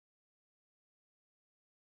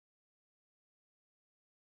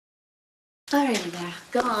All right, there.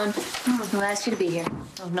 Go on. Who asked you to be here?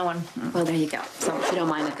 Oh, no one. Well, there you go. So if you don't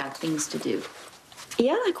mind, I've got things to do.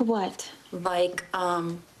 Yeah, like what? Like,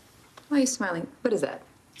 why are you smiling? What is that?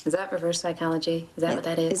 Is that reverse psychology? Is that what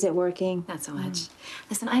that is? Is it working? Not so much.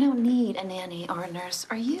 Listen, I don't need a nanny or a nurse.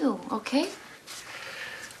 Are you, okay?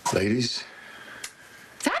 Ladies?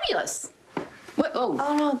 Fabulous. What? Oh.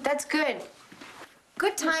 Oh, no, that's good.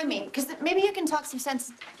 Good timing, because maybe you can talk some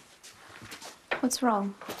sense. What's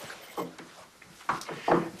wrong?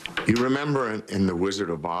 You remember in The Wizard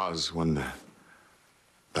of Oz when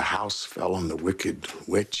the house fell on the wicked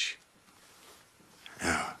witch?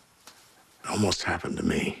 Yeah, it almost happened to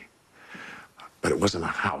me. But it wasn't a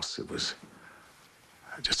house, it was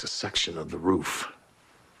just a section of the roof.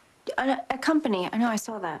 A company. I know, I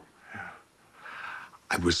saw that. Yeah.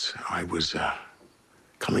 I was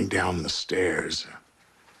coming down the stairs,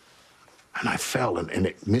 and I fell, and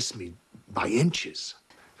it missed me by inches.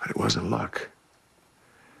 But it wasn't luck.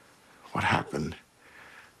 What happened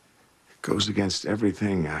goes against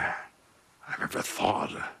everything I've ever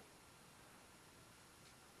thought.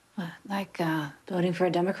 What, like, voting for a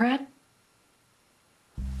Democrat?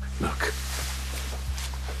 Look,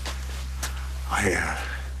 I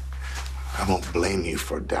won't blame you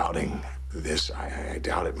for doubting this. I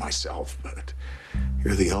doubt it myself, but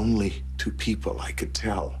you're the only two people I could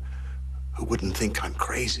tell who wouldn't think I'm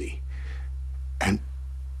crazy. And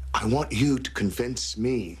I want you to convince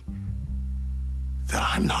me that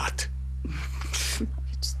I'm not.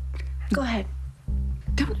 Just go ahead.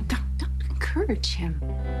 Don't encourage him.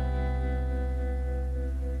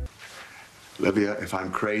 Olivia, if I'm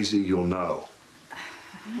crazy, you'll know.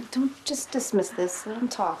 Don't just dismiss this. Let him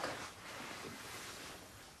talk.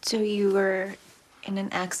 So you were in an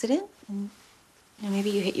accident? And maybe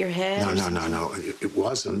you hit your head? No. It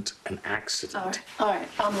wasn't an accident. All right.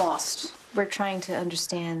 I'm lost. We're trying to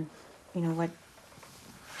understand, what...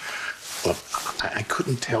 Well, I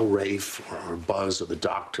couldn't tell Rafe or Buzz or the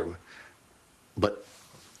doctor, but...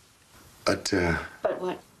 But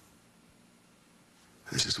what?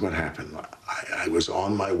 This is what happened. I was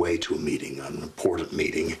on my way to a meeting, an important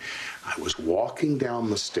meeting. I was walking down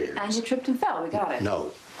the stairs. And you tripped and fell. We got it.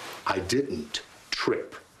 No, I didn't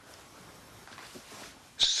trip.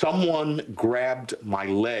 Someone grabbed my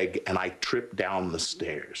leg and I tripped down the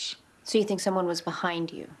stairs. So you think someone was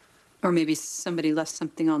behind you? Or maybe somebody left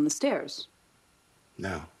something on the stairs.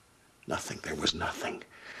 No, nothing. There was nothing.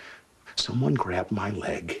 Someone grabbed my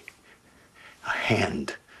leg, a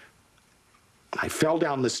hand. I fell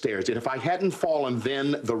down the stairs, and if I hadn't fallen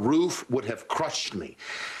then, the roof would have crushed me.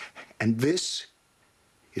 And this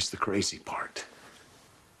is the crazy part.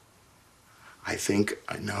 I think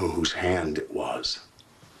I know whose hand it was.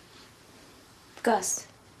 Gus.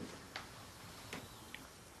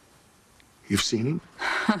 You've seen him?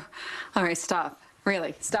 All right, stop.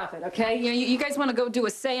 Really, stop it, okay? You guys want to go do a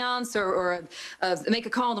seance or make a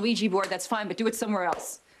call on the Ouija board, that's fine, but do it somewhere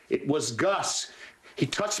else. It was Gus. He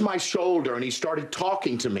touched my shoulder and he started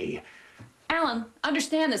talking to me. Alan,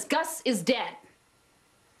 understand this. Gus is dead.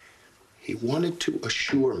 He wanted to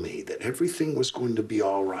assure me that everything was going to be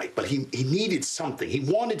all right, but he needed something. He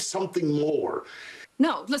wanted something more.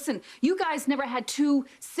 No, listen, you guys never had two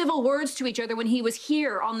civil words to each other when he was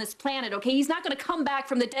here on this planet, okay? He's not going to come back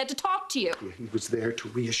from the dead to talk to you. He was there to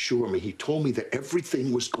reassure me. He told me that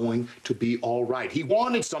everything was going to be all right. He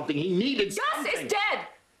wanted something. He needed something. Gus is dead!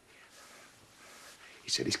 He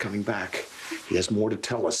said he's coming back. He has more to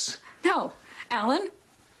tell us. No, Alan.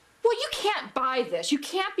 Well, you can't buy this. You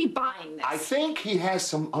can't be buying this. I think he has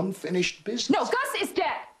some unfinished business. No, Gus is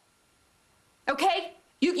dead. Okay?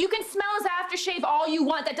 You can smell his aftershave all you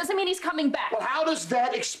want. That doesn't mean he's coming back. Well, how does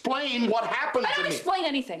that explain what happened to me? I don't explain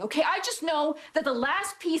anything, okay? I just know that the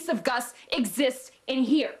last piece of Gus exists in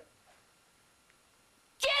here.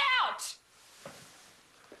 Get out!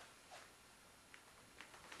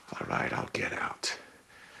 All right, I'll get out.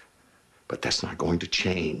 But that's not going to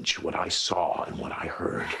change what I saw and what I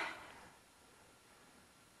heard.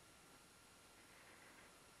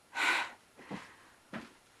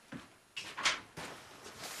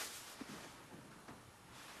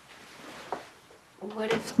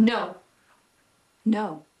 What if... No.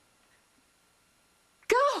 No.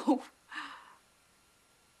 Go!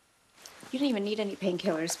 You don't even need any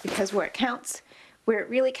painkillers because where it counts, where it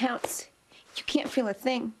really counts, you can't feel a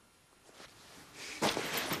thing.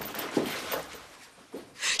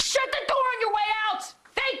 Shut the door on your way out!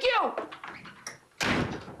 Thank you!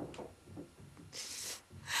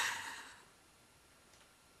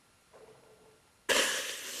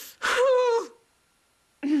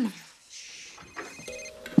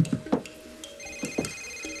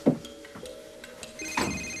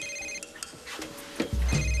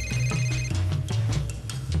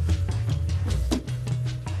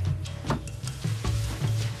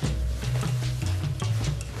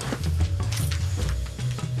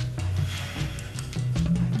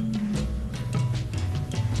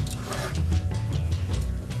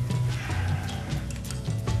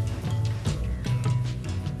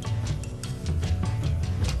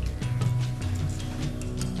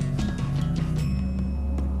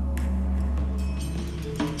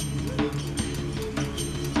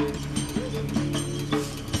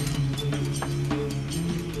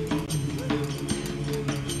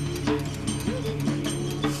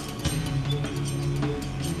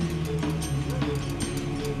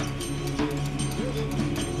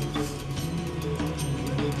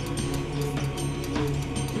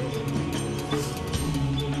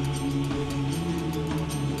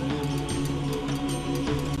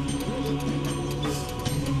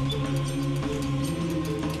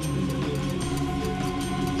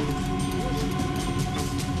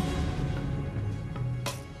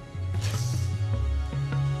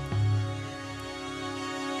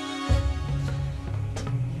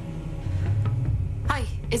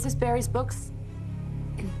 Is this Barry's books?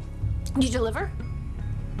 You deliver?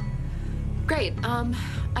 Great.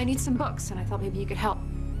 I need some books, and I thought maybe you could help.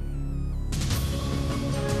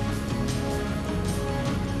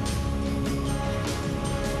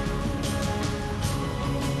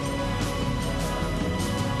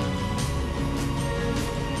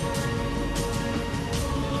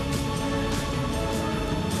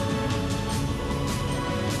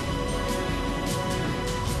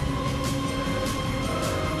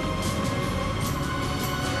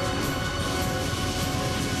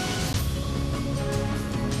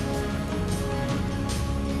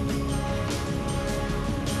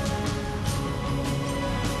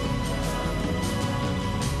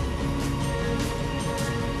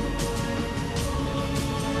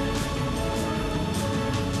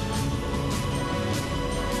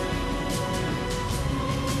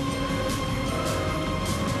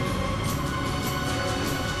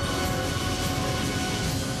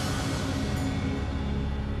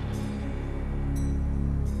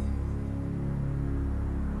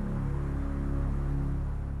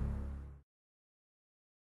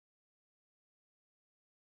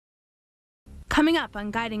 Coming up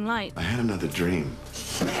on Guiding Light. I had another dream.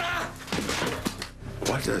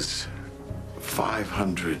 What does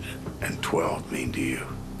 512 mean to you?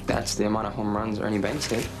 That's the amount of home runs Ernie Banks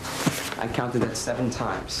hit. I counted that 7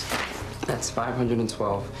 times. That's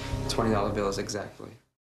 512 $20 bills exactly.